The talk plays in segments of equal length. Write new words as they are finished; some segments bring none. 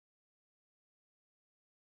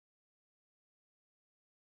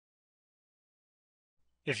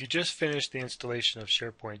If you just finished the installation of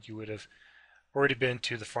SharePoint, you would have already been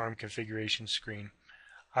to the farm configuration screen.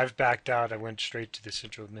 I've backed out. I went straight to the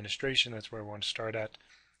central administration. That's where I want to start at.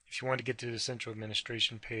 If you want to get to the central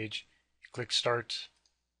administration page, you click Start,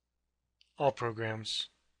 All Programs,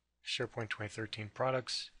 SharePoint 2013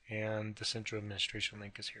 Products, and the central administration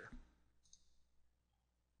link is here.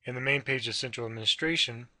 In the main page of central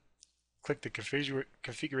administration, click the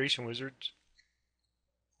configuration wizard,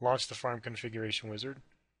 launch the farm configuration wizard,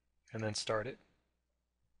 and then start it.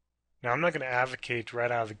 Now, I'm not going to advocate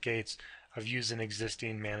right out of the gates of using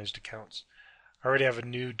existing managed accounts. I already have a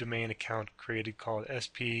new domain account created called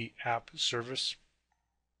SP App Service,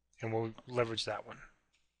 and we'll leverage that one.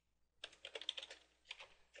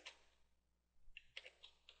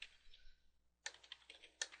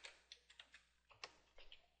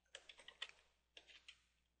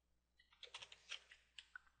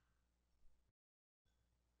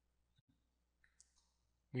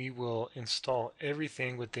 We will install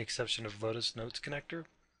everything with the exception of Lotus Notes connector.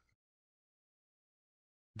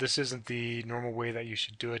 This isn't the normal way that you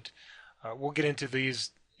should do it. We'll get into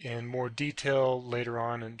these in more detail later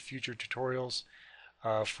on in future tutorials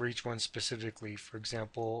for each one specifically. For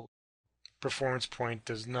example, performance point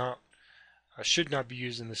should not be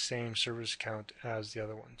used in the same service account as the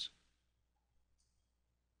other ones.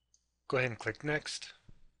 Go ahead and click Next.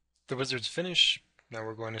 The wizard's finished. Now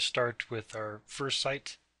we're going to start with our first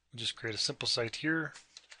site. We'll just create a simple site here,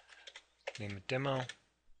 name it Demo.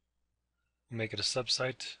 We'll make it a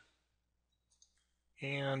subsite,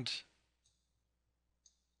 and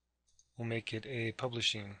we'll make it a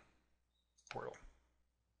publishing portal.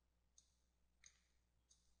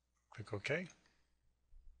 Click OK.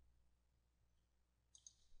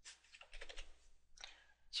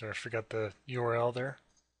 Sorry, I forgot the URL there.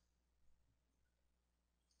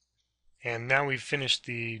 And now we've finished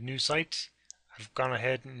the new site. I've gone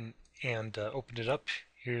ahead and opened it up.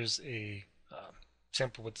 Here's a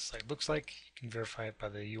sample of what the site looks like. You can verify it by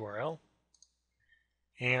the URL.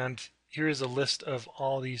 And here is a list of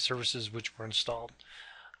all these services which were installed.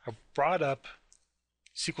 I brought up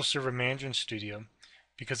SQL Server Management Studio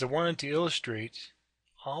because I wanted to illustrate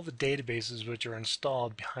all the databases which are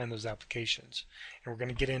installed behind those applications. And we're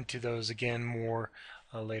going to get into those again more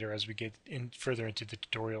later as we get further into the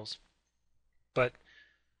tutorials. But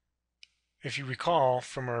if you recall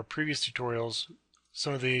from our previous tutorials,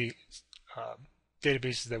 some of the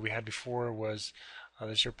databases that we had before was the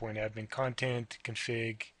SharePoint admin content,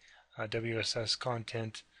 config, WSS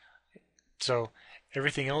content. So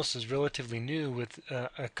everything else is relatively new with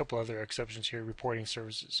a couple other exceptions here, reporting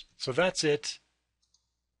services. So that's it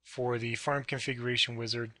for the farm configuration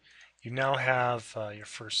wizard. You now have your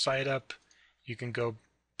first site up. You can go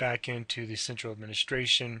back into the central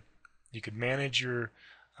administration. You could manage your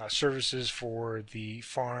services for the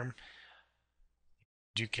farm.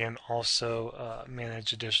 You can also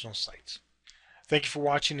manage additional sites. Thank you for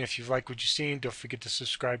watching. If you've liked what you've seen, don't forget to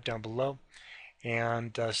subscribe down below.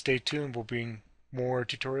 And stay tuned. We'll bring more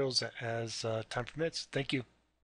tutorials as time permits. Thank you.